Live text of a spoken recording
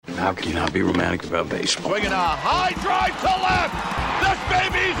How can you not be romantic about baseball? Swinging a high drive to left. This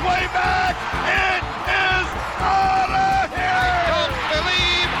baby's way back. It is out of here. I don't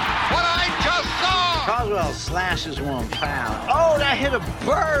believe what I just saw. Coswell slashes one foul. Oh, that hit a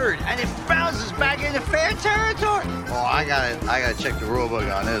bird, and it bounces back into fair territory. Oh, I gotta check the rule book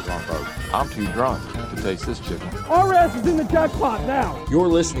on this one, folks. I'm too drunk to taste this chicken. Our ass is in the jackpot now. You're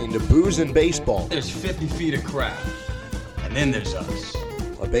listening to Booze and Baseball. There's 50 feet of crap, and then there's us.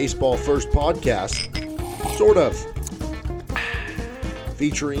 A baseball-first podcast, sort of,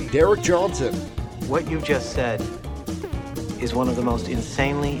 featuring Derek Johnson. What you just said is one of the most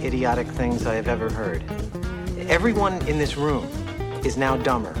insanely idiotic things I have ever heard. Everyone in this room is now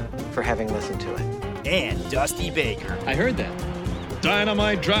dumber for having listened to it. And Dusty Baker. I heard that.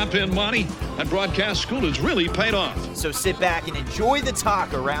 Dynamite drop-in money at broadcast school has really paid off. So sit back and enjoy the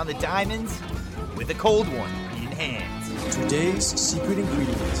talk around the diamonds with a cold one in hand. Today's secret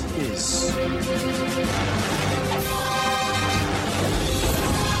ingredient is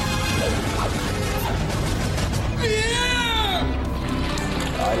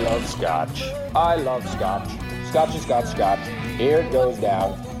I love scotch. I love scotch. Scotch is got scotch. Here it goes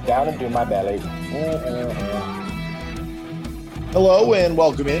down into my belly. Hello and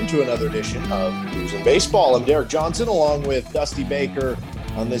welcome into another edition of Booze and Baseball. I'm Derek Johnson along with Dusty Baker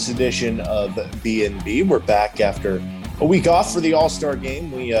on this edition of B&B. We're back after a week off for the All-Star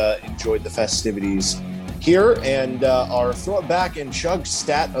game. We enjoyed the festivities here, and our throw it back and chug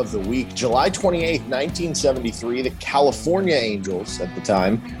stat of the week. July 28th, 1973, the California Angels at the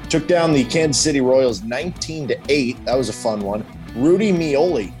time took down the Kansas City Royals 19-8. That was a fun one. Rudy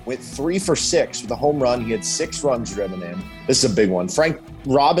Meoli went 3 for 6 with a home run. He had 6 runs driven in. This is a big one. Frank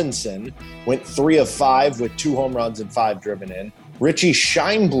Robinson went 3 of 5 with 2 home runs and 5 driven in. Richie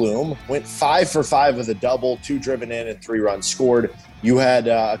Scheinblum went 5 for 5 with a double, 2 driven in and 3 runs scored. You had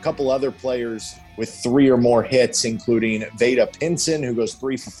a couple other players with 3 or more hits, including Vada Pinson, who goes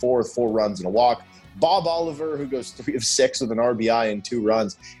 3 for 4 with 4 runs and a walk. Bob Oliver, who goes 3 of 6 with an RBI and 2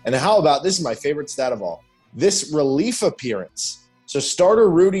 runs. And how about, this is my favorite stat of all, this relief appearance. So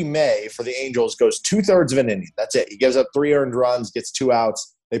starter Rudy May for the Angels goes 2/3 of an inning. That's it. He gives up 3 earned runs, gets 2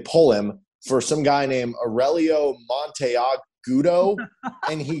 outs. They pull him for some guy named Aurelio Monteagudo,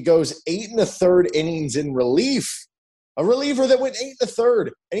 and he goes 8 1/3 innings in relief. A reliever that went 8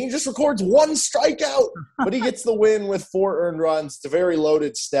 1/3, and he just records 1 strikeout, but he gets the win with 4 earned runs. It's a very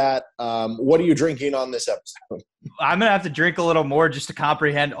loaded stat. What are you drinking on this episode? I'm going to have to drink a little more just to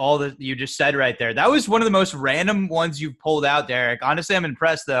comprehend all that you just said right there. That was one of the most random ones you've pulled out, Derek. Honestly, I'm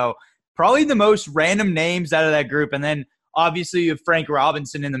impressed, though. Probably the most random names out of that group, and then obviously, you have Frank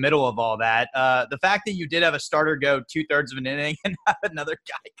Robinson in the middle of all that. The fact that you did have a starter go 2/3 of an inning and have another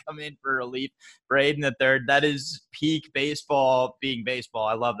guy come in for relief for 8 1/3, that is peak baseball being baseball.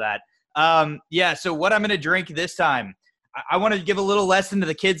 I love that. So what I'm going to drink this time, I want to give a little lesson to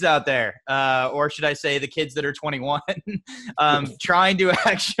the kids out there, or should I say the kids that are 21, trying to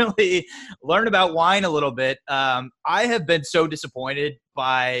actually learn about wine a little bit. I have been so disappointed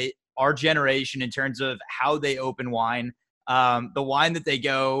by our generation in terms of how they open wine. The wine that they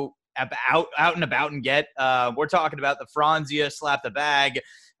go out and about and get. We're talking about the Franzia, slap the bag.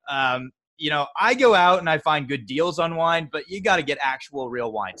 I go out and I find good deals on wine, but you got to get actual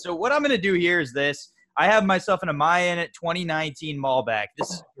real wine. So what I'm going to do here is this. I have myself in a Mayan 2019 Malbec. This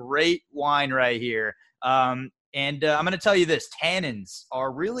is great wine right here. And I'm going to tell you this. Tannins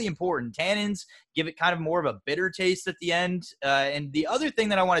are really important. Tannins give it kind of more of a bitter taste at the end. And the other thing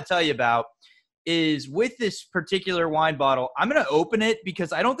that I want to tell you about is with this particular wine bottle, I'm going to open it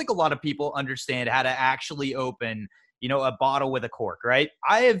because I don't think a lot of people understand how to actually open, a bottle with a cork, right?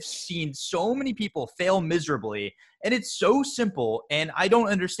 I have seen so many people fail miserably, and it's so simple, and I don't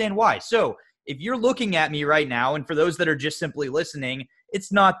understand why. So if you're looking at me right now, and for those that are just simply listening,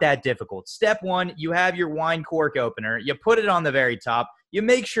 it's not that difficult. Step 1, you have your wine cork opener. You put it on the very top. You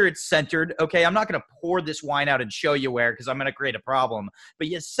make sure it's centered, okay? I'm not going to pour this wine out and show you where because I'm going to create a problem. But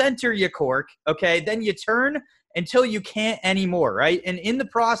you center your cork, okay? Then you turn until you can't anymore, right? And in the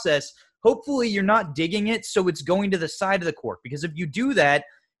process, hopefully you're not digging it so it's going to the side of the cork, because if you do that,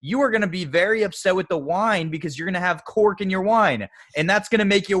 you are going to be very upset with the wine because you're going to have cork in your wine. And that's going to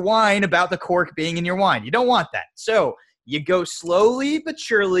make you whine about the cork being in your wine. You don't want that. So you go slowly but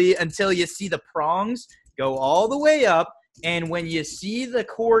surely until you see the prongs go all the way up. And when you see the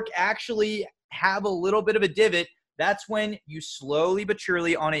cork actually have a little bit of a divot, that's when you slowly but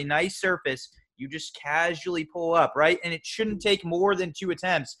surely on a nice surface, you just casually pull up, right? And it shouldn't take more than 2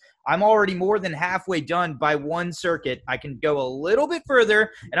 attempts. I'm already more than halfway done by 1 circuit. I can go a little bit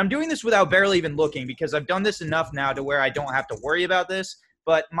further, and I'm doing this without barely even looking because I've done this enough now to where I don't have to worry about this.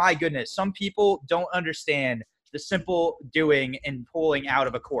 But my goodness, some people don't understand the simple doing and pulling out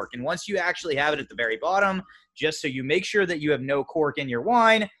of a cork. And once you actually have it at the very bottom, just so you make sure that you have no cork in your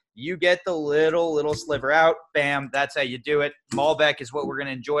wine, you get the little sliver out. Bam, that's how you do it. Malbec is what we're going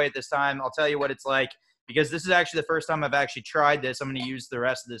to enjoy at this time. I'll tell you what it's like, because this is actually the first time I've actually tried this. I'm going to use the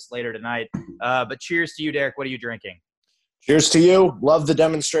rest of this later tonight. But cheers to you, Derek. What are you drinking? Cheers to you. Love the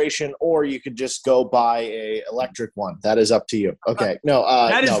demonstration, or you could just go buy a electric one. That is up to you. Okay.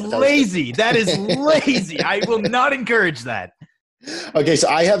 That is lazy. That is lazy. I will not encourage that. Okay, so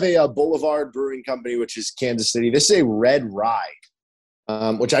I have a Boulevard Brewing Company, which is Kansas City. This is a red rye,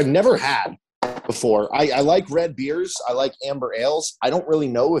 which I've never had before. I like red beers. I like amber ales. I don't really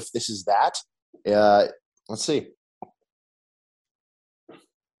know if this is that. Let's see.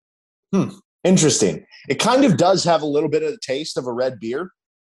 Interesting. It kind of does have a little bit of the taste of a red beer,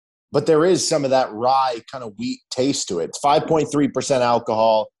 but there is some of that rye kind of wheat taste to it. It's 5.3%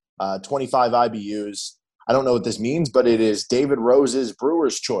 alcohol, 25 IBUs. I don't know what this means, but it is David Rose's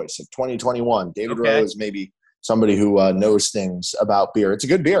Brewer's Choice of 2021. David Rose, maybe somebody who knows things about beer. It's a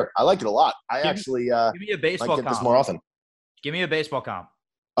good beer. I like it a lot. Give me a baseball might get comp. this more often. Give me a baseball comp.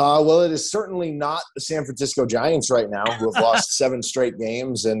 Well, it is certainly not the San Francisco Giants right now, who have lost 7 straight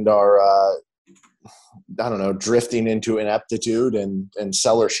games and are drifting into ineptitude and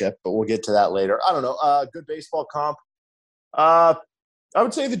sellership, but we'll get to that later. I don't know. Good baseball comp. I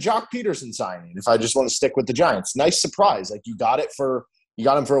would say the Jock Peterson signing, if I just want to stick with the Giants. Nice surprise. Like, you got him for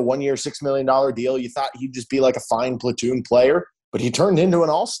a 1-year, $6 million deal. You thought he'd just be like a fine platoon player, but he turned into an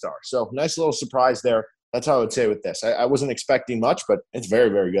all-star. So nice little surprise there. That's how I would say with this. I wasn't expecting much, but it's very,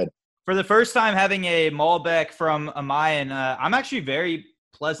 very good. For the first time having a Malbec from a Mayan, I'm actually very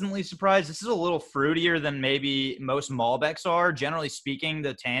pleasantly surprised. This is a little fruitier than maybe most Malbecs are. Generally speaking,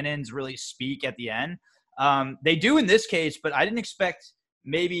 the tannins really speak at the end. They do in this case, but I didn't expect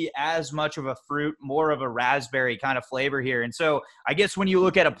maybe as much of a fruit, more of a raspberry kind of flavor here. And so I guess when you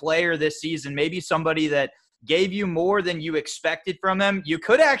look at a player this season, maybe somebody that gave you more than you expected from them, you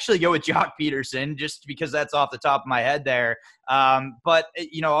could actually go with Jock Peterson, just because that's off the top of my head there. But,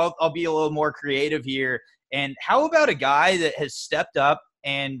 I'll be a little more creative here. And how about a guy that has stepped up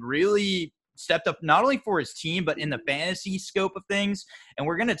and really stepped up not only for his team, but in the fantasy scope of things? And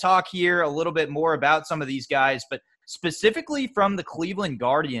we're going to talk here a little bit more about some of these guys, but specifically from the Cleveland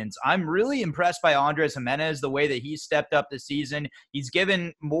Guardians, I'm really impressed by Andres Gimenez, the way that he stepped up this season. He's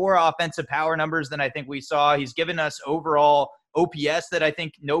given more offensive power numbers than I think we saw. He's given us overall OPS that I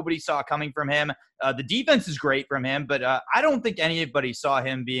think nobody saw coming from him. The defense is great from him, but I don't think anybody saw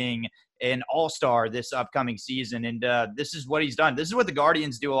him being an all-star this upcoming season. And this is what he's done. This is what the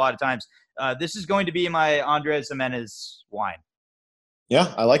Guardians do a lot of times. This is going to be my Andres Gimenez wine.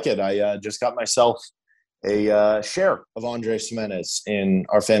 Yeah, I like it. I just got myself a share of Andres Gimenez in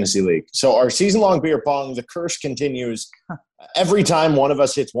our fantasy league. So our season-long beer pong, the curse continues. Every time one of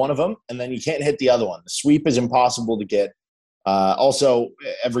us hits one of them, and then you can't hit the other one. The sweep is impossible to get. Also,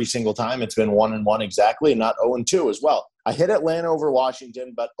 every single time it's been 1-1 exactly, and not 0-2 as well. I hit Atlanta over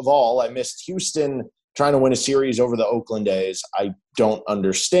Washington, but of all, I missed Houston trying to win a series over the Oakland A's. I don't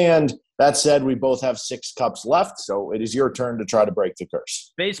understand. That said, we both have 6 cups left, so it is your turn to try to break the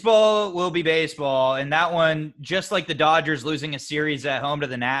curse. Baseball will be baseball, and that one, just like the Dodgers losing a series at home to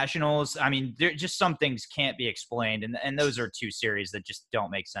the Nationals, I mean, just some things can't be explained, and those are 2 series that just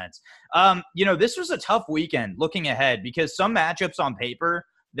don't make sense. This was a tough weekend looking ahead, because some matchups on paper,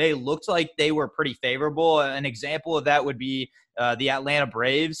 they looked like they were pretty favorable. An example of that would be the Atlanta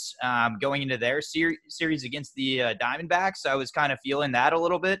Braves going into their series against the Diamondbacks. I was kind of feeling that a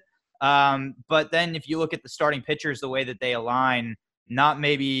little bit. But then if you look at the starting pitchers, the way that they align, not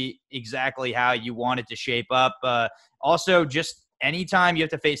maybe exactly how you want it to shape up. Also, just anytime you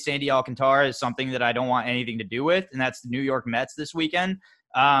have to face Sandy Alcantara is something that I don't want anything to do with, and that's the New York Mets this weekend.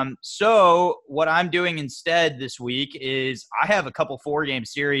 So what I'm doing instead this week is I have a couple 4-game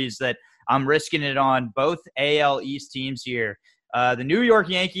series that I'm risking it on both AL East teams here. The New York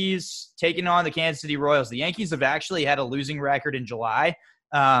Yankees taking on the Kansas City Royals. The Yankees have actually had a losing record in July.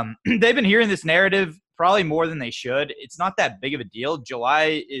 They've been hearing this narrative probably more than they should. It's not that big of a deal.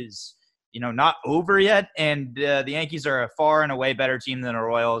 July is, not over yet, and the Yankees are a far and away better team than the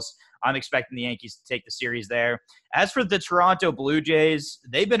Royals. I'm expecting the Yankees to take the series there. As for the Toronto Blue Jays,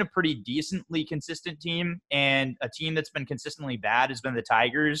 they've been a pretty decently consistent team, and a team that's been consistently bad has been the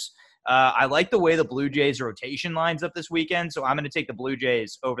Tigers. I like the way the Blue Jays rotation lines up this weekend, so I'm going to take the Blue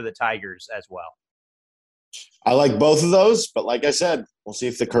Jays over the Tigers as well. I like both of those, but like I said, we'll see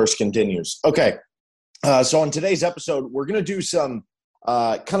if the curse continues. Okay, so on today's episode, we're going to do some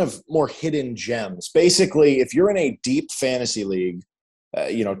kind of more hidden gems. Basically, if you're in a deep fantasy league,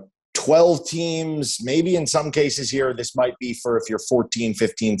 12 teams, maybe in some cases here, this might be for if you're 14,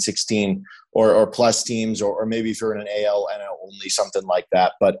 15, 16 or plus teams, or maybe if you're in an AL, NL only, something like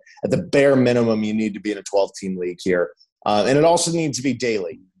that. But at the bare minimum, you need to be in a 12-team league here. And it also needs to be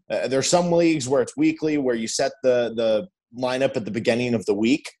daily. There's some leagues where it's weekly, where you set the lineup at the beginning of the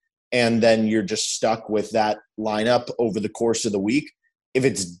week, and then you're just stuck with that lineup over the course of the week. If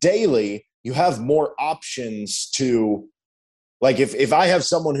it's daily, you have more options to – like if I have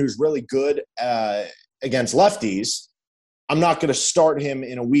someone who's really good against lefties, I'm not going to start him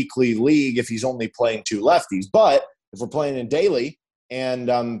in a weekly league if he's only playing 2 lefties. But if we're playing in daily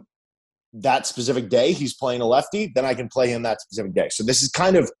and that specific day he's playing a lefty, then I can play him that specific day. So this is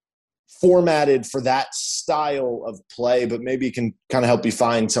kind of formatted for that style of play, but maybe it can kind of help you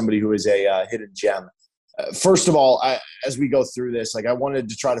find somebody who is a hidden gem. First of all, as we go through this, I wanted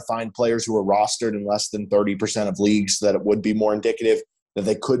to try to find players who are rostered in less than 30% of leagues, that it would be more indicative that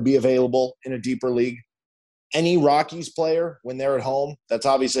they could be available in a deeper league. Any Rockies player, when they're at home, that's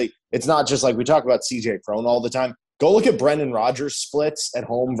obviously – it's not just like we talk about CJ Cron all the time. Go look at Brendan Rodgers' splits at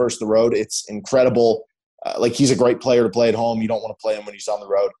home versus the road. It's incredible. He's a great player to play at home. You don't want to play him when he's on the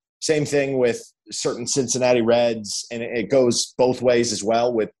road. Same thing with certain Cincinnati Reds, and it goes both ways as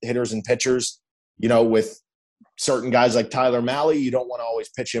well with hitters and pitchers. With certain guys like Tyler Mahle, you don't want to always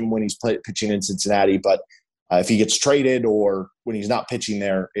pitch him when he's pitching in Cincinnati. But if he gets traded or when he's not pitching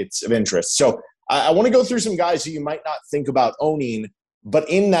there, it's of interest. So I want to go through some guys who you might not think about owning, but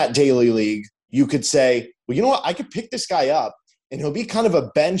in that daily league, you could say, well, you know what? I could pick this guy up, and he'll be kind of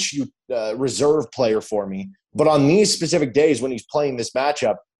a bench reserve player for me. But on these specific days when he's playing this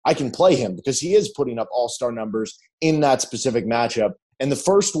matchup, I can play him because he is putting up all-star numbers in that specific matchup. And the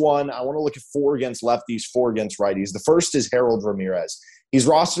first one, I want to look at 4 against lefties, 4 against righties. The first is Harold Ramirez. He's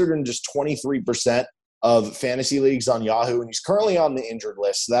rostered in just 23% of fantasy leagues on Yahoo, and he's currently on the injured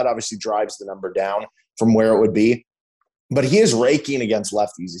list. So that obviously drives the number down from where it would be. But he is raking against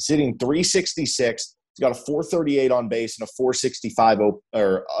lefties. He's hitting .366. He's got a .438 on base and a .465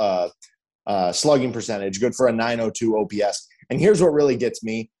 slugging percentage, good for a .902 OPS. And here's what really gets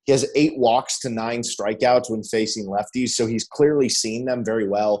me. He has 8 walks to 9 strikeouts when facing lefties, so he's clearly seen them very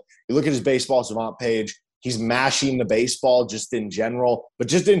well. You look at his Baseball Savant page, he's mashing the baseball just in general. But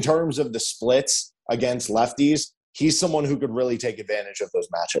just in terms of the splits against lefties, he's someone who could really take advantage of those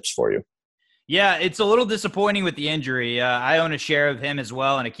matchups for you. Yeah, it's a little disappointing with the injury. I own a share of him as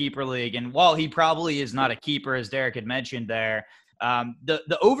well in a keeper league. And while he probably is not a keeper, as Derek had mentioned there,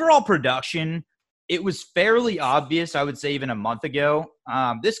 the overall production – it was fairly obvious, I would say, even a month ago.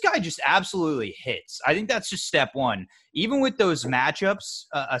 This guy just absolutely hits. I think that's just step one. Even with those matchups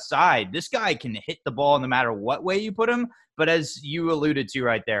aside, this guy can hit the ball no matter what way you put him. But as you alluded to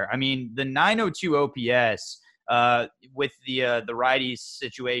right there, I mean, the .902 OPS with the righty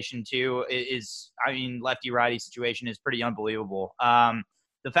situation too lefty-righty situation is pretty unbelievable.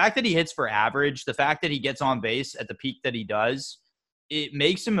 The fact that he hits for average, the fact that he gets on base at the peak that he does, it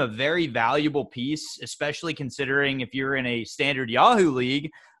makes him a very valuable piece, especially considering if you're in a standard Yahoo league.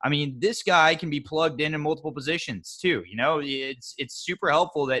 I mean, this guy can be plugged in multiple positions too. It's super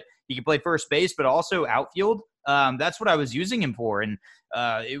helpful that he can play first base, but also outfield. That's what I was using him for. And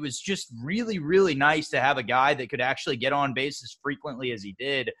it was just really, really nice to have a guy that could actually get on base as frequently as he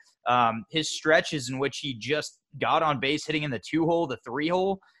did. His stretches in which he just got on base, hitting in the 2-hole, the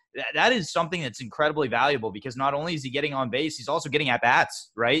 3-hole, that is something that's incredibly valuable because not only is he getting on base, he's also getting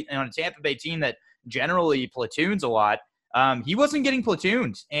at-bats, right? And on a Tampa Bay team that generally platoons a lot, he wasn't getting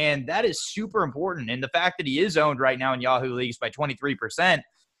platooned, and that is super important. And the fact that he is owned right now in Yahoo leagues by 23%,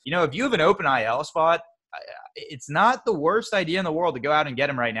 if you have an open IL spot, it's not the worst idea in the world to go out and get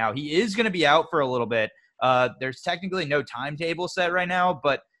him right now. He is going to be out for a little bit. There's technically no timetable set right now,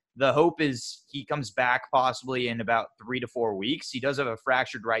 but the hope is he comes back possibly in about 3 to 4 weeks. He does have a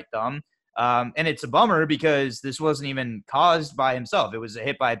fractured right thumb. And it's a bummer because this wasn't even caused by himself. It was a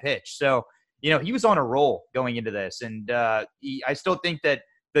hit by a pitch. So, he was on a roll going into this. And I still think that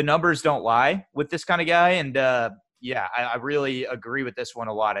the numbers don't lie with this kind of guy. And, I really agree with this one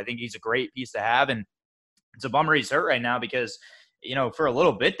a lot. I think he's a great piece to have. And it's a bummer he's hurt right now because, for a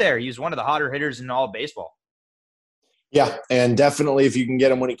little bit there, he's one of the hotter hitters in all of baseball. Yeah, and definitely if you can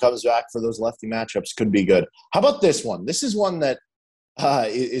get him when he comes back for those lefty matchups, could be good. How about this one? This is one that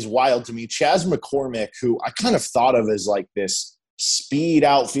is wild to me. Chas McCormick, who I kind of thought of as like this speed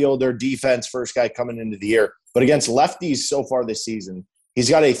outfielder, defense first guy coming into the year. But against lefties so far this season, he's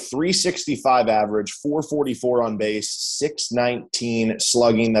got a .365 average, .444 on base, .619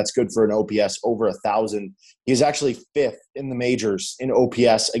 slugging. That's good for an OPS over 1,000. He's actually 5th in the majors in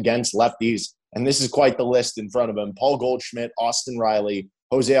OPS against lefties. And this is quite the list in front of him. Paul Goldschmidt, Austin Riley,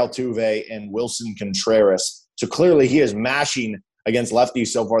 Jose Altuve, and Wilson Contreras. So clearly he is mashing against lefties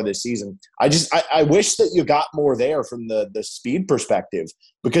so far this season. I wish that you got more there from the speed perspective,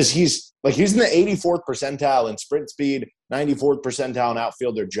 because he's in the 84th percentile in sprint speed, 94th percentile in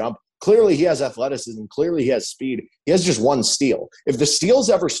outfielder jump. Clearly he has athleticism. Clearly he has speed. He has just one steal. If the steals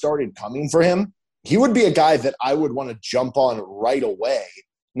ever started coming for him, he would be a guy that I would want to jump on right away.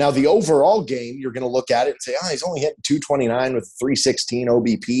 Now, the overall game, you're going to look at it and say, he's only hitting 229 with 316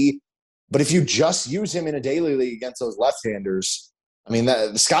 OBP. But if you just use him in a daily league against those left-handers, I mean,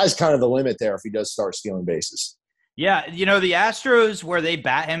 the sky's kind of the limit there if he does start stealing bases. Yeah, the Astros, where they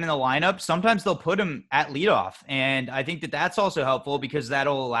bat him in the lineup, sometimes they'll put him at leadoff. And I think that that's also helpful because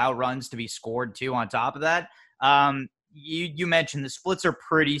that'll allow runs to be scored, too, on top of that. You mentioned the splits are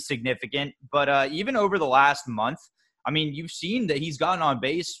pretty significant, but even over the last month, I mean, you've seen that he's gotten on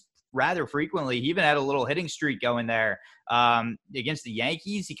base rather frequently. He even had a little hitting streak going there against the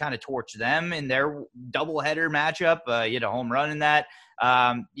Yankees. He kind of torched them in their doubleheader matchup. He had a home run in that.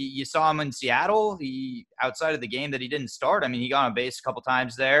 You saw him in Seattle. Outside of the game that he didn't start, I mean, he got on base a couple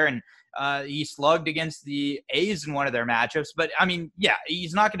times there, and he slugged against the A's in one of their matchups. But I mean, yeah,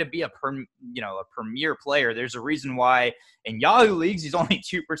 he's not going to be a premier player. There's a reason why in Yahoo leagues he's only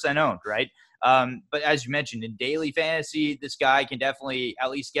 2% owned, right? But as you mentioned, in daily fantasy, this guy can definitely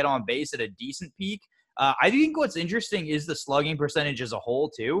at least get on base at a decent peak. I think what's interesting is the slugging percentage as a whole,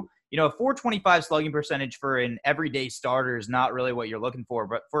 too. A 425 slugging percentage for an everyday starter is not really what you're looking for.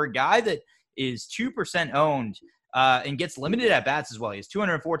 But for a guy that is 2% owned and gets limited at-bats as well, he has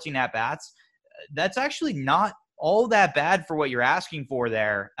 214 at-bats, that's actually not all that bad for what you're asking for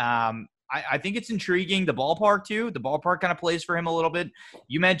there. I think it's intriguing. The ballpark, too. The ballpark kind of plays for him a little bit.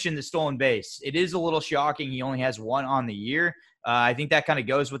 You mentioned the stolen base. It is a little shocking. He only has one on the year. I think that kind of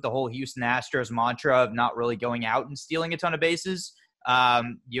goes with the whole Houston Astros mantra of not really going out and stealing a ton of bases.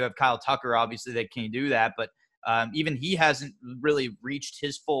 You have Kyle Tucker, obviously, that can do that. But even he hasn't really reached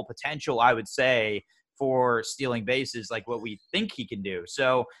his full potential, I would say, for stealing bases like what we think he can do.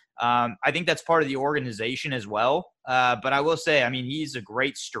 So I think that's part of the organization as well. But I will say, I mean, he's a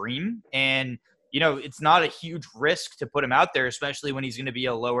great stream, and, it's not a huge risk to put him out there, especially when he's going to be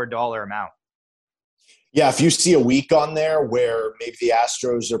a lower dollar amount. Yeah, if you see a week on there where maybe the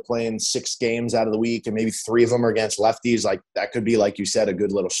Astros are playing 6 games out of the week and maybe 3 of them are against lefties, like that could be, like you said, a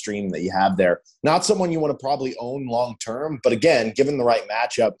good little stream that you have there. Not someone you want to probably own long-term, but again, given the right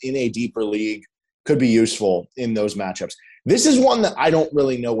matchup in a deeper league, could be useful in those matchups. This is one that I don't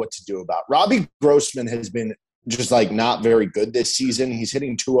really know what to do about. Robbie Grossman has been just not very good this season. He's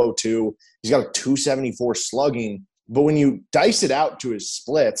hitting 202. He's got a 274 slugging. But when you dice it out to his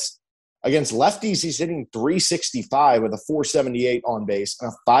splits, against lefties, he's hitting 365 with a 478 on base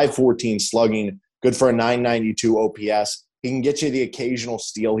and a 514 slugging, good for a 992 OPS. He can get you the occasional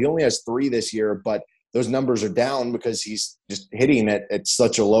steal. He only has 3 this year, but those numbers are down because he's just hitting it at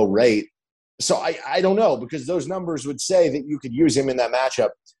such a low rate. So I don't know, because those numbers would say that you could use him in that matchup.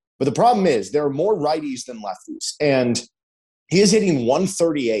 But the problem is there are more righties than lefties, and he is hitting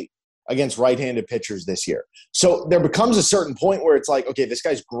 138 against right-handed pitchers this year. So there becomes a certain point where it's like, okay, this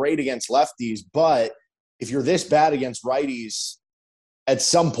guy's great against lefties, but if you're this bad against righties, at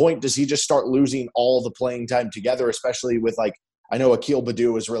some point does he just start losing all the playing time together, especially with, I know Akil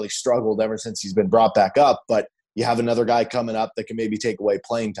Baddoo has really struggled ever since he's been brought back up, but you have another guy coming up that can maybe take away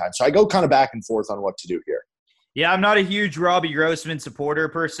playing time. So I go kind of back and forth on what to do here. Yeah, I'm not a huge Robbie Grossman supporter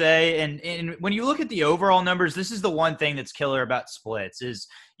per se. And when you look at the overall numbers, this is the one thing that's killer about splits is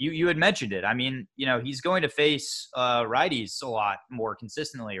you had mentioned it. I mean, he's going to face righties a lot more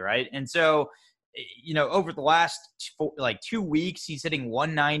consistently, right? And so, over the last 2 weeks, he's hitting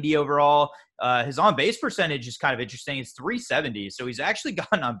 190 overall. His on-base percentage is kind of interesting. It's 370. So he's actually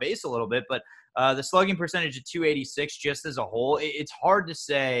gotten on base a little bit, but the slugging percentage of 286 just as a whole, it's hard to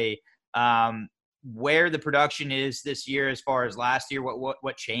say where the production is this year as far as last year,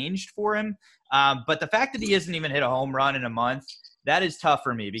 what changed for him. But the fact that he hasn't even hit a home run in a month, that is tough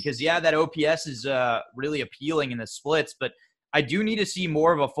for me because, that OPS is really appealing in the splits, but I do need to see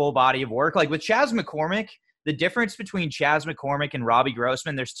more of a full body of work. Like with Chas McCormick, the difference between Chas McCormick and Robbie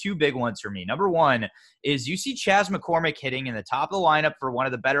Grossman, there's 2 big ones for me. Number one is you see Chas McCormick hitting in the top of the lineup for one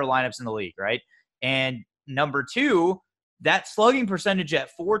of the better lineups in the league, right? And number 2, that slugging percentage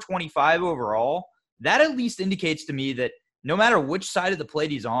at 425 overall, that at least indicates to me that no matter which side of the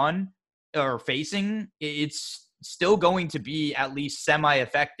plate he's on or facing, it's still going to be at least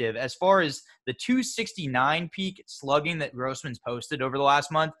semi-effective. As far as the 269 peak slugging that Grossman's posted over the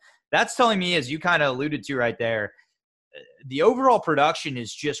last month, that's telling me, as you kind of alluded to right there, the overall production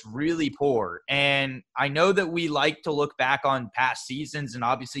is just really poor. And I know that we like to look back on past seasons, and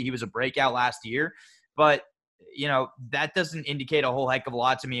obviously he was a breakout last year, but that doesn't indicate a whole heck of a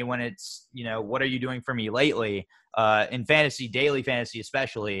lot to me when it's, what are you doing for me lately in fantasy, daily fantasy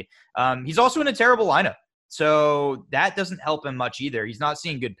especially. He's also in a terrible lineup, so that doesn't help him much either. He's not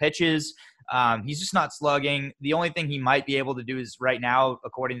seeing good pitches. He's just not slugging. The only thing he might be able to do is right now,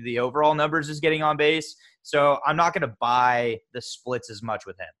 according to the overall numbers, is getting on base. So I'm not going to buy the splits as much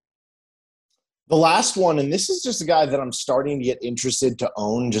with him. The last one, and this is just a guy that I'm starting to get interested to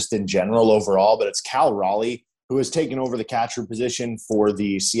own just in general overall, but it's Cal Raleigh, who has taken over the catcher position for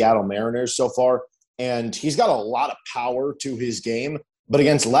the Seattle Mariners so far. And he's got a lot of power to his game, but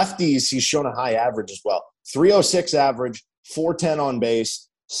against lefties, he's shown a high average as well. 306 average, 410 on base,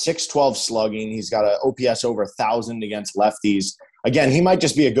 612 slugging. He's got an OPS over 1,000 against lefties. Again, he might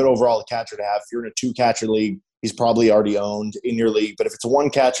just be a good overall catcher to have. If you're in a two-catcher league, he's probably already owned in your league. But if it's a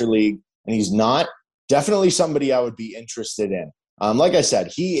one-catcher league and he's not, definitely somebody I would be interested in. Like I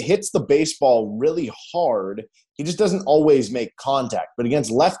said, he hits the baseball really hard. He just doesn't always make contact. But against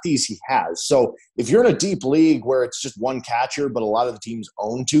lefties, he has. So if you're in a deep league where it's just one catcher, but a lot of the teams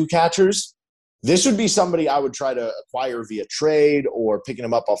own two catchers, this would be somebody I would try to acquire via trade or picking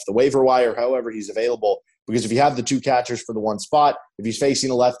him up off the waiver wire, however he's available. Because if you have the two catchers for the one spot, if he's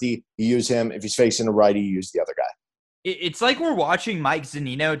facing a lefty, you use him. If he's facing a righty, you use the other guy. It's like we're watching Mike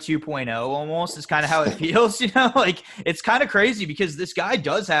Zunino 2.0 almost is kind of how it feels, like it's kind of crazy because this guy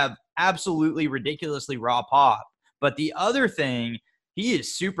does have absolutely ridiculously raw pop. But the other thing, he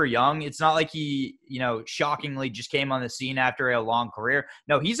is super young. It's not like he, shockingly just came on the scene after a long career.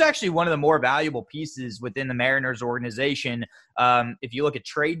 No, he's actually one of the more valuable pieces within the Mariners organization. If you look at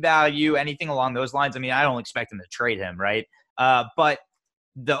trade value, anything along those lines, I don't expect them to trade him, right? But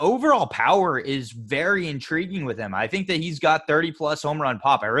the overall power is very intriguing with him. I think that he's got 30-plus home run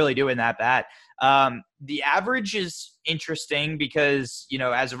pop. I really do in that bat. The average is interesting because,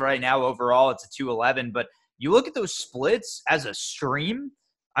 as of right now, overall, it's a 211. But you look at those splits as a stream,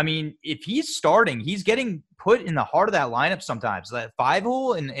 if he's starting, he's getting put in the heart of that lineup sometimes. That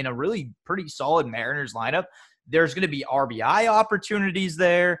 5-hole in a really pretty solid Mariners lineup, there's going to be RBI opportunities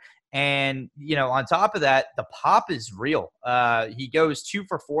there. And, on top of that, the pop is real. He goes 2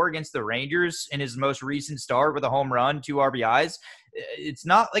 for 4 against the Rangers in his most recent start with a home run, 2 RBIs. It's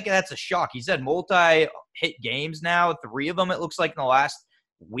not like that's a shock. He's had multi-hit games now, 3 of them, it looks like, in the last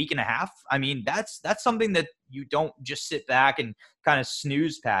week and a half. That's something that you don't just sit back and kind of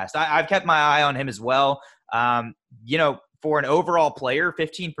snooze past. I've kept my eye on him as well. For an overall player,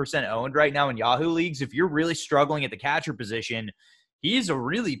 15% owned right now in Yahoo leagues, if you're really struggling at the catcher position, he's a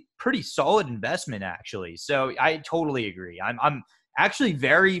really pretty solid investment, actually. So I totally agree. I'm actually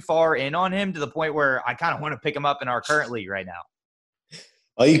very far in on him to the point where I kind of want to pick him up in our current league right now.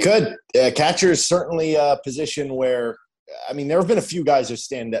 Well, you could. Catcher is certainly a position where, there have been a few guys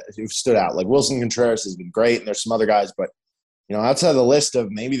who've stood out. Like Wilson Contreras has been great, and there's some other guys. But, outside of the list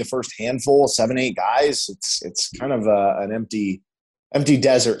of maybe the first handful, 7-8 guys, it's kind of an empty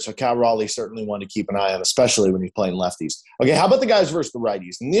desert. So Cal Raleigh certainly one to keep an eye on, especially when he's playing lefties. Okay, how about the guys versus the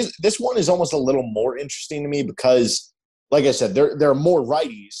righties? And this one is almost a little more interesting to me because, like I said, there are more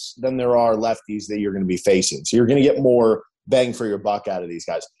righties than there are lefties that you're going to be facing. So you're going to get more bang for your buck out of these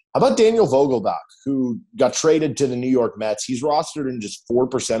guys. How about Daniel Vogelbach, who got traded to the New York Mets? He's rostered in just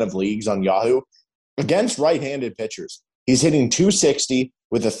 4% of leagues on Yahoo against right-handed pitchers. He's hitting 260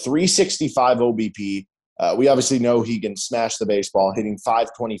 with a 365 OBP. We obviously know he can smash the baseball, hitting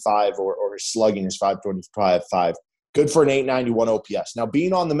 525 or slugging is 525.5. Good for an 891 OPS. Now,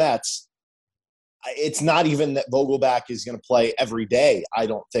 being on the Mets, it's not even that Vogelbach is going to play every day, I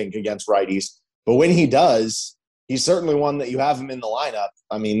don't think, against righties. But when he does, he's certainly one that you have him in the lineup.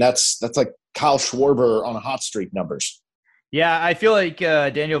 That's like Kyle Schwarber on a hot streak numbers. Yeah, I feel like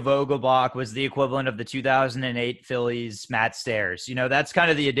Daniel Vogelbach was the equivalent of the 2008 Phillies Matt Stairs. That's kind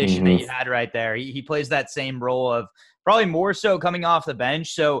of the addition that you had right there. He plays that same role of probably more so coming off the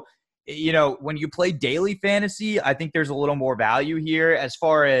bench. So, when you play daily fantasy, I think there's a little more value here as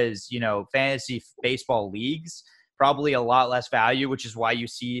far as, fantasy baseball leagues. Probably a lot less value, which is why you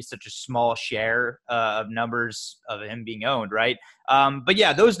see such a small share of numbers of him being owned, right? But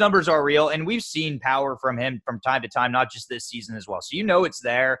yeah, those numbers are real, and we've seen power from him from time to time, not just this season as well. So it's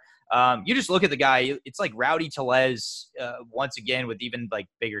there. You just look at the guy; it's like Rowdy Tellez once again with even like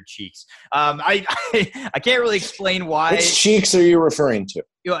bigger cheeks. I can't really explain why. Which cheeks are you referring to?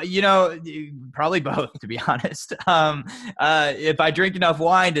 Probably both, to be honest. If I drink enough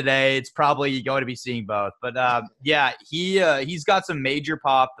wine today, it's probably going to be seeing both. But yeah, he's got some major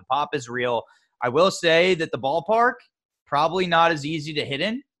pop. The pop is real. I will say that the ballpark probably not as easy to hit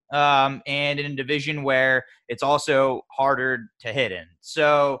in, and in a division where it's also harder to hit in.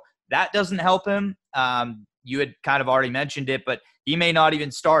 So that doesn't help him. You had kind of already mentioned it, but he may not even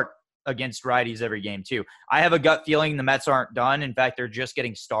start against righties every game too. I have a gut feeling the Mets aren't done. In fact, they're just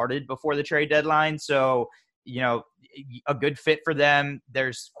getting started before the trade deadline. So, a good fit for them,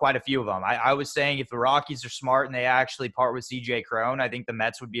 there's quite a few of them. I was saying if the Rockies are smart and they actually part with CJ Cron, I think the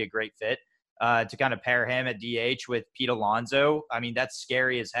Mets would be a great fit to kind of pair him at DH with Pete Alonso. I mean, that's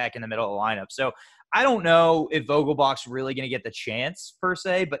scary as heck in the middle of the lineup. So I don't know if Vogelbach's really going to get the chance per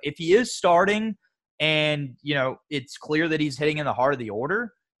se, but if he is starting and, it's clear that he's hitting in the heart of the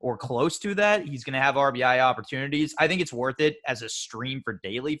order or close to that, he's going to have RBI opportunities. I think it's worth it as a stream for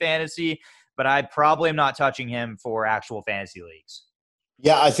daily fantasy, but I probably am not touching him for actual fantasy leagues.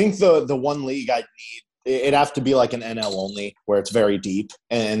 Yeah, I think the one league I'd need, it'd have to be like an NL only where it's very deep,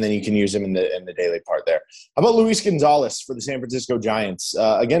 and then you can use him in the daily part there. How about Luis Gonzalez for the San Francisco Giants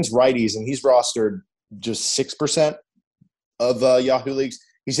against righties, and he's rostered just 6% of Yahoo leagues.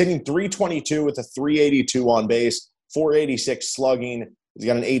 He's hitting 322 with a 382 on base, 486 slugging. He's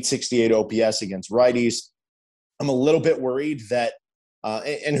got an 868 OPS against righties. I'm a little bit worried that,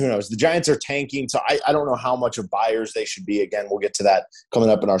 and who knows, the Giants are tanking, so I don't know how much of buyers they should be. Again, we'll get to that coming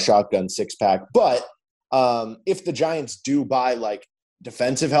up in our shotgun six-pack. But if the Giants do buy, like,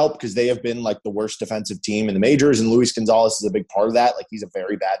 defensive help, because they have been, like, the worst defensive team in the majors, and Luis Gonzalez is a big part of that. Like, he's a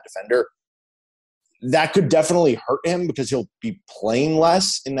very bad defender. That could definitely hurt him because he'll be playing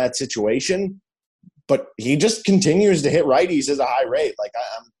less in that situation. But he just continues to hit righties at a high rate. Like,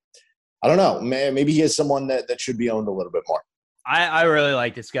 I don't know. Maybe he is someone that should be owned a little bit more. I really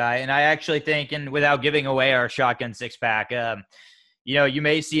like this guy. And I actually think, and without giving away our shotgun six-pack, you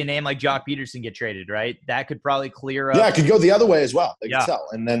may see a name like Jock Peterson get traded, right? That could probably clear up. Yeah, it could go the other way as well. They could sell,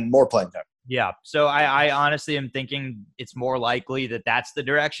 and then more playing time. Yeah. So I honestly am thinking it's more likely that that's the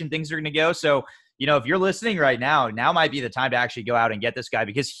direction things are going to go. So, if you're listening right now might be the time to actually go out and get this guy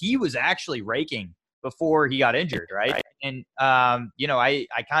because he was actually raking before he got injured, right? And, I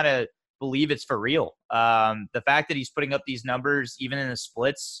kind of believe it's for real. The fact that he's putting up these numbers, even in the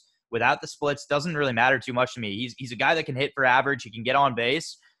splits, without the splits, doesn't really matter too much to me. He's a guy that can hit for average. He can get on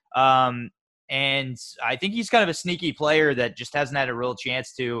base. And I think he's kind of a sneaky player that just hasn't had a real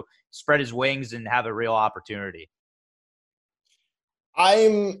chance to spread his wings and have a real opportunity.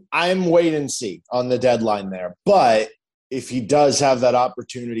 I'm wait and see on the deadline there. But if he does have that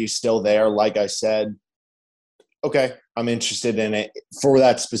opportunity still there, like I said, okay, I'm interested in it for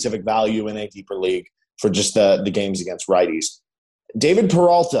that specific value in a deeper league for just the games against righties. David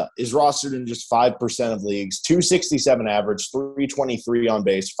Peralta is rostered in just 5% of leagues, 267 average, 323 on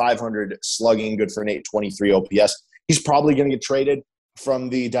base, 500 slugging, good for an 823 OPS. He's probably going to get traded from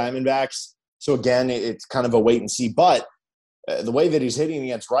the Diamondbacks. So again, it's kind of a wait and see. But the way that he's hitting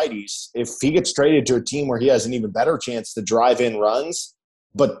against righties, if he gets traded to a team where he has an even better chance to drive in runs,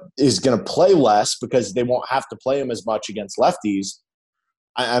 but is going to play less because they won't have to play him as much against lefties,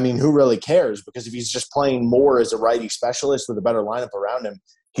 I mean, who really cares? Because if he's just playing more as a righty specialist with a better lineup around him,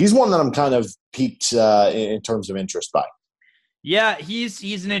 he's one that I'm kind of piqued in terms of interest by. Yeah,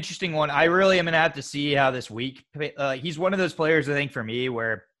 he's an interesting one. I really am going to have to see how this week. He's one of those players, I think, for me,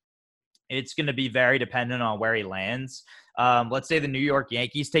 where it's going to be very dependent on where he lands. Let's say the New York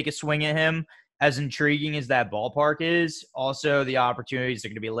Yankees take a swing at him. As intriguing as that ballpark is, also the opportunities are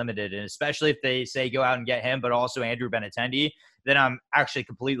going to be limited. And especially if they say go out and get him, but also Andrew Benintendi, then I'm actually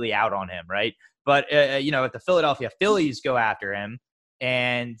completely out on him, right? But, if the Philadelphia Phillies go after him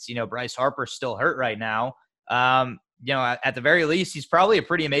and, Bryce Harper's still hurt right now, at the very least, he's probably a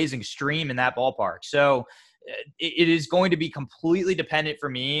pretty amazing stream in that ballpark. So it is going to be completely dependent for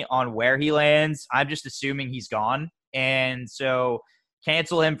me on where he lands. I'm just assuming he's gone. And so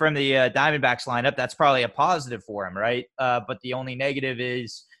cancel him from the Diamondbacks lineup. That's probably a positive for him, right? But the only negative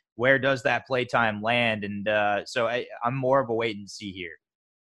is where does that playtime land? And so I'm more of a wait and see here.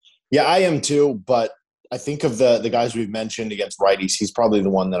 Yeah, I am too. But I think of the guys we've mentioned against righties, he's probably the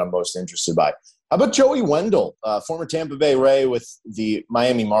one that I'm most interested by. How about Joey Wendell, former Tampa Bay Ray with the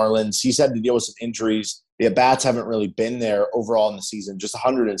Miami Marlins? He's had to deal with some injuries. The at-bats haven't really been there overall in the season, just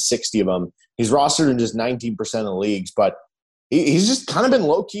 160 of them. He's rostered in just 19% of the leagues, but he's just kind of been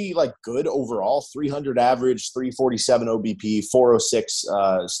low-key, like, good overall. 300 average, 347 OBP, 406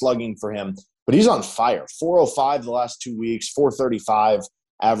 slugging for him. But he's on fire. 405 the last 2 weeks, 435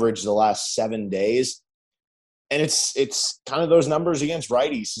 average the last 7 days. And it's kind of those numbers against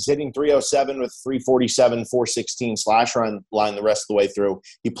righties. He's hitting 307 with 347, 416 slash run line the rest of the way through.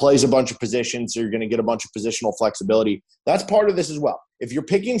 He plays a bunch of positions, so you're going to get a bunch of positional flexibility. That's part of this as well. If you're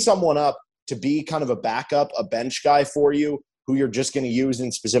picking someone up to be kind of a backup, a bench guy for you who you're just going to use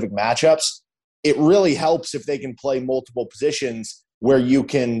in specific matchups, it really helps if they can play multiple positions where you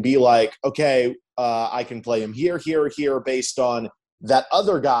can be like, okay, I can play him here, based on that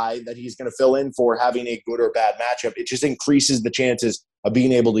other guy that he's going to fill in for having a good or bad matchup. It just increases the chances of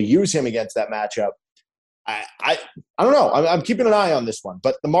being able to use him against that matchup. I don't know. I'm keeping an eye on this one,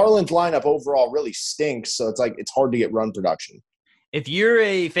 but the Marlins lineup overall really stinks. So it's hard to get run production. If you're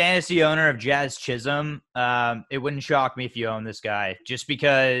a fantasy owner of Jazz Chisholm, it wouldn't shock me if you own this guy, just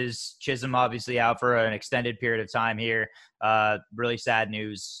because Chisholm obviously out for an extended period of time here. Really sad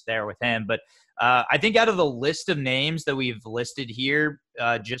news there with him. But I think out of the list of names that we've listed here,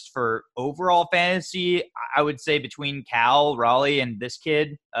 just for overall fantasy, I would say between Cal, Raleigh, and this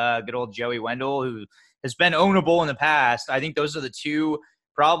kid, good old Joey Wendell, who has been ownable in the past. I think those are the two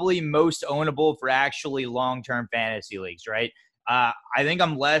probably most ownable for actually long-term fantasy leagues, right? I think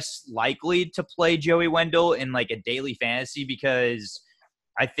I'm less likely to play Joey Wendell in like a daily fantasy because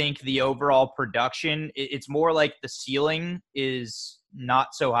I think the overall production, it's more like the ceiling is not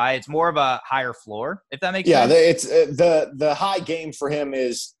so high. It's more of a higher floor, if that makes sense. Yeah, it's the high game for him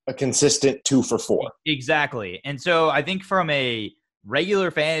is a consistent 2 for 4. Exactly. And so I think from a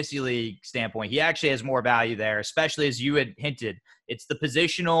regular fantasy league standpoint, he actually has more value there, especially as you had hinted. It's the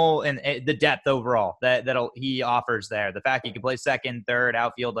positional and the depth overall that he offers there. The fact he can play second, third,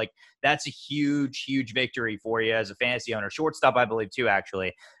 outfield, like that's a huge, huge victory for you as a fantasy owner. Shortstop, I believe, too,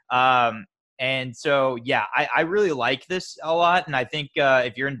 actually. And so, yeah, I really like this a lot. And I think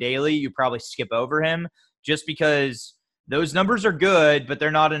if you're in daily, you probably skip over him just because those numbers are good, but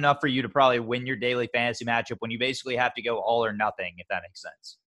they're not enough for you to probably win your daily fantasy matchup when you basically have to go all or nothing, if that makes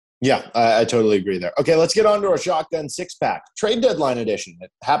sense. Yeah, I totally agree there. Okay, let's get on to our Shotgun 6-pack. Trade deadline edition. It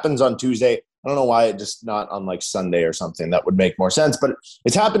happens on Tuesday. I don't know why it just not on like Sunday or something. That would make more sense. But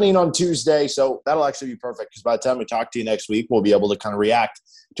it's happening on Tuesday, so that'll actually be perfect because by the time we talk to you next week, we'll be able to kind of react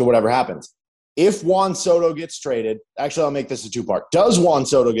to whatever happens. If Juan Soto gets traded, actually I'll make this a 2-part. Does Juan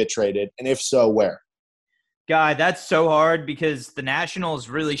Soto get traded? And if so, where? God, that's so hard because the Nationals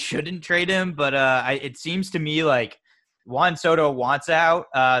really shouldn't trade him. But it seems to me like Juan Soto wants out.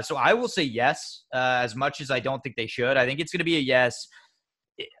 So I will say yes, as much as I don't think they should. I think it's going to be a yes.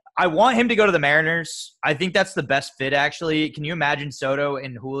 I want him to go to the Mariners. I think that's the best fit, actually. Can you imagine Soto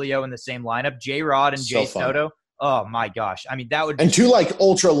and Julio in the same lineup? J-Rod and Jay Soto? Oh, my gosh. I mean, that would be – And two, like,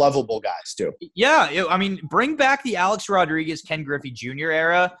 ultra-lovable guys, too. Yeah. I mean, bring back the Alex Rodriguez, Ken Griffey Jr.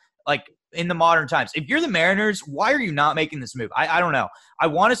 era, like, in the modern times. If you're the Mariners, why are you not making this move? I don't know. I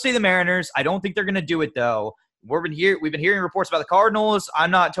want to say the Mariners. I don't think they're going to do it, though. We've been hearing reports about the Cardinals.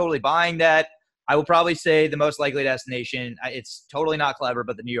 I'm not totally buying that. I will probably say the most likely destination. It's totally not clever,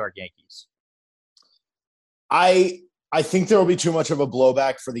 but the New York Yankees. I think there will be too much of a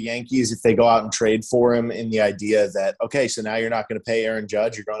blowback for the Yankees if they go out and trade for him in the idea that, okay, so now you're not going to pay Aaron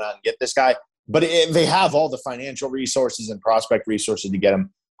Judge. You're going out and get this guy. But they have all the financial resources and prospect resources to get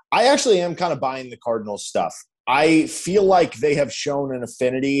him. I actually am kind of buying the Cardinals stuff. I feel like they have shown an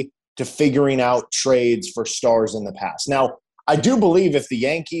affinity to figuring out trades for stars in the past. Now, I do believe if the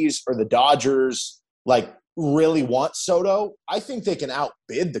Yankees or the Dodgers like really want Soto, I think they can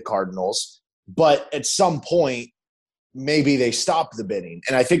outbid the Cardinals. But at some point, maybe they stop the bidding.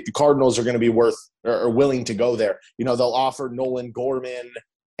 And I think the Cardinals are going to be worth or willing to go there. You know, they'll offer Nolan Gorman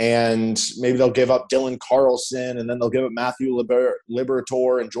and maybe they'll give up Dylan Carlson and then they'll give up Matthew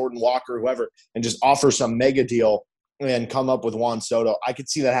Liberatore and Jordan Walker, whoever, and just offer some mega deal and come up with Juan Soto. I could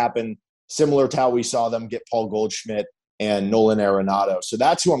see that happen similar to how we saw them get Paul Goldschmidt and Nolan Arenado. So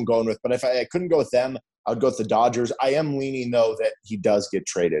that's who I'm going with. But if I couldn't go with them, I would go with the Dodgers. I am leaning, though, that he does get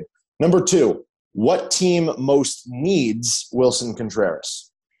traded. Number 2, what team most needs Wilson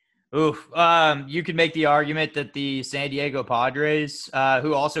Contreras? Oof. You could make the argument that the San Diego Padres,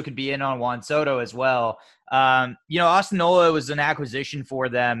 who also could be in on Juan Soto as well. Austin Nola was an acquisition for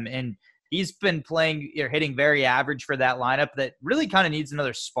them, and he's been playing or hitting very average for that lineup that really kind of needs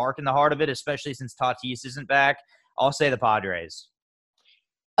another spark in the heart of it, especially since Tatis isn't back. I'll say the Padres.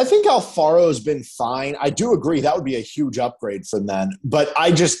 I think Alfaro's been fine. I do agree that would be a huge upgrade from them. But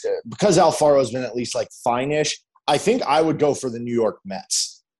because Alfaro's been at least like fine-ish, I think I would go for the New York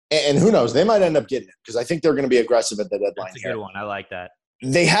Mets. And who knows? They might end up getting it because I think they're going to be aggressive at the deadline. That's a good one. I like that.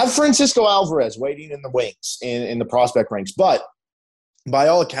 They have Francisco Alvarez waiting in the wings in the prospect ranks. But by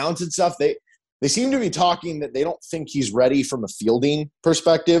all accounts and stuff, they seem to be talking that they don't think he's ready from a fielding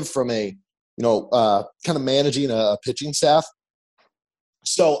perspective, from a kind of managing a pitching staff.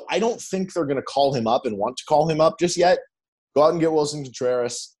 So I don't think they're going to call him up and want to call him up just yet. Go out and get Wilson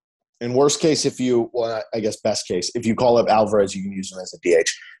Contreras. In worst case, I guess best case, if you call up Alvarez, you can use him as a DH.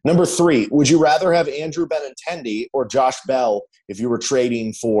 Number 3, would you rather have Andrew Benintendi or Josh Bell if you were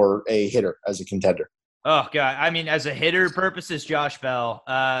trading for a hitter as a contender? Oh, God. I mean, as a hitter purposes, Josh Bell.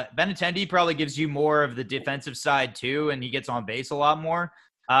 Benintendi probably gives you more of the defensive side, too, and he gets on base a lot more.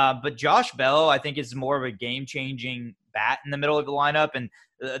 But Josh Bell, I think, is more of a game-changing bat in the middle of the lineup. And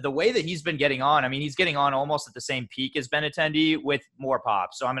the way that he's been getting on, I mean, he's getting on almost at the same peak as Benintendi with more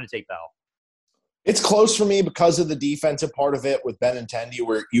pop. So I'm going to take Bell. It's close for me because of the defensive part of it with Benintendi,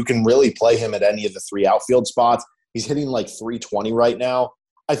 where you can really play him at any of the 3 outfield spots. He's hitting like 320 right now.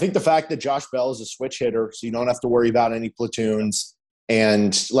 I think the fact that Josh Bell is a switch hitter, so you don't have to worry about any platoons.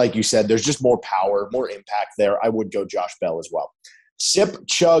 And like you said, there's just more power, more impact there. I would go Josh Bell as well. Sip,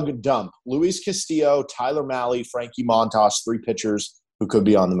 chug, dump. Luis Castillo, Tyler Mahle, Frankie Montas, 3 pitchers who could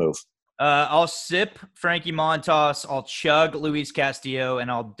be on the move. I'll sip Frankie Montas, I'll chug Luis Castillo, and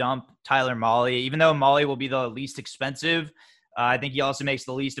I'll dump Tyler Mahle. Even though Mahle will be the least expensive, I think he also makes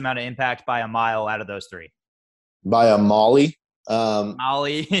the least amount of impact by a mile out of those 3. By a Mahle?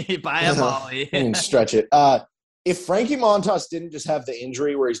 Mahle, by a Mahle. Stretch it. If Frankie Montas didn't just have the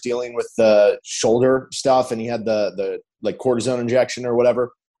injury where he's dealing with the shoulder stuff and he had the like cortisone injection or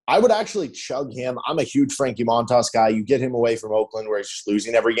whatever, I would actually chug him. I'm a huge Frankie Montas guy. You get him away from Oakland where he's just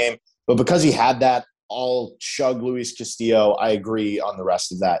losing every game. But because he had that, I'll chug Luis Castillo. I agree on the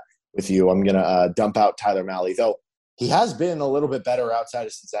rest of that with you. I'm going to dump out Tyler Mahle, though he has been a little bit better outside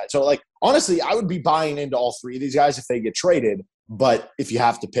of Cincinnati. So, like, honestly, I would be buying into all 3 of these guys if they get traded. But if you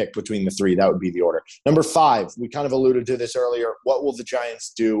have to pick between the 3, that would be the order. Number 5, we kind of alluded to this earlier. What will the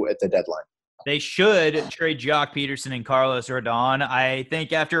Giants do at the deadline? They should trade Jock Peterson and Carlos Rodon. I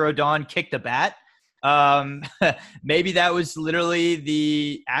think after Rodon kicked the bat, maybe that was literally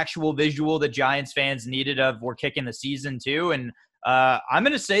the actual visual that Giants fans needed of we're kicking the season too. And I'm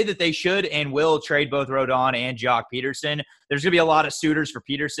going to say that they should and will trade both Rodon and Jock Peterson. There's going to be a lot of suitors for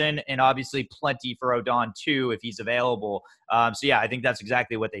Peterson and obviously plenty for Rodon too if he's available. So, yeah, I think that's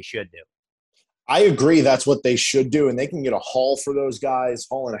exactly what they should do. I agree that's what they should do, and they can get a haul for those guys,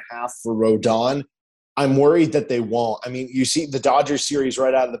 haul and a half for Rodon. I'm worried that they won't. I mean, you see the Dodgers series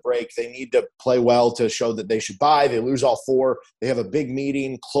right out of the break. They need to play well to show that they should buy. They lose all 4. They have a big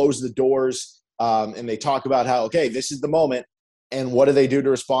meeting, close the doors, and they talk about how, okay, this is the moment. And what do they do to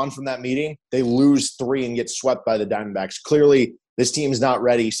respond from that meeting? They lose 3 and get swept by the Diamondbacks. Clearly, this team's not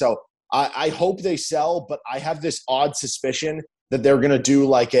ready. So I hope they sell, but I have this odd suspicion that they're going to do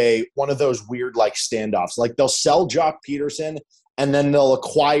like one of those weird like standoffs. Like they'll sell Jock Peterson and then they'll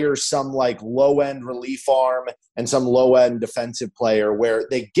acquire some like low-end relief arm and some low-end defensive player where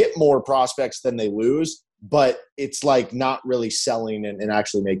they get more prospects than they lose, but it's like not really selling and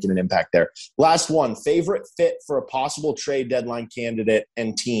actually making an impact there. Last one, favorite fit for a possible trade deadline candidate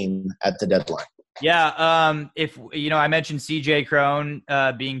and team at the deadline. Yeah, if I mentioned CJ Cron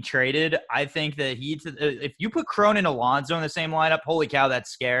being traded, I think that if you put Cron and Alonso in the same lineup, holy cow,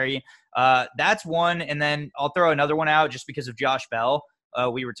 that's scary. That's one, and then I'll throw another one out just because of Josh Bell.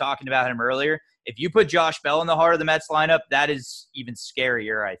 We were talking about him earlier. If you put Josh Bell in the heart of the Mets lineup, that is even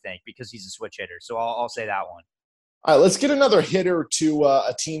scarier, I think, because he's a switch hitter. So I'll say that one. All right, let's get another hitter to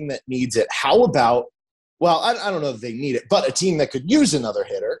a team that needs it. How about? Well, I don't know if they need it, but a team that could use another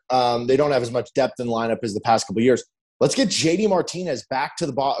hitter. They don't have as much depth in lineup as the past couple of years. Let's get JD Martinez back to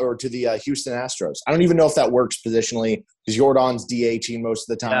the Houston Astros. I don't even know if that works positionally because Jordan's DHing most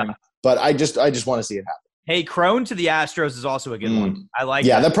of the time, but I just want to see it happen. Hey, Cron to the Astros is also a good one. I like that.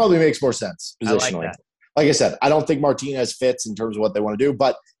 Yeah, that probably makes more sense positionally. Like I said, I don't think Martinez fits in terms of what they want to do,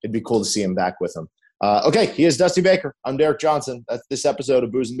 but it'd be cool to see him back with him. Okay, he is Dusty Baker. I'm Derek Johnson. That's this episode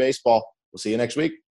of Booze and Baseball. We'll see you next week.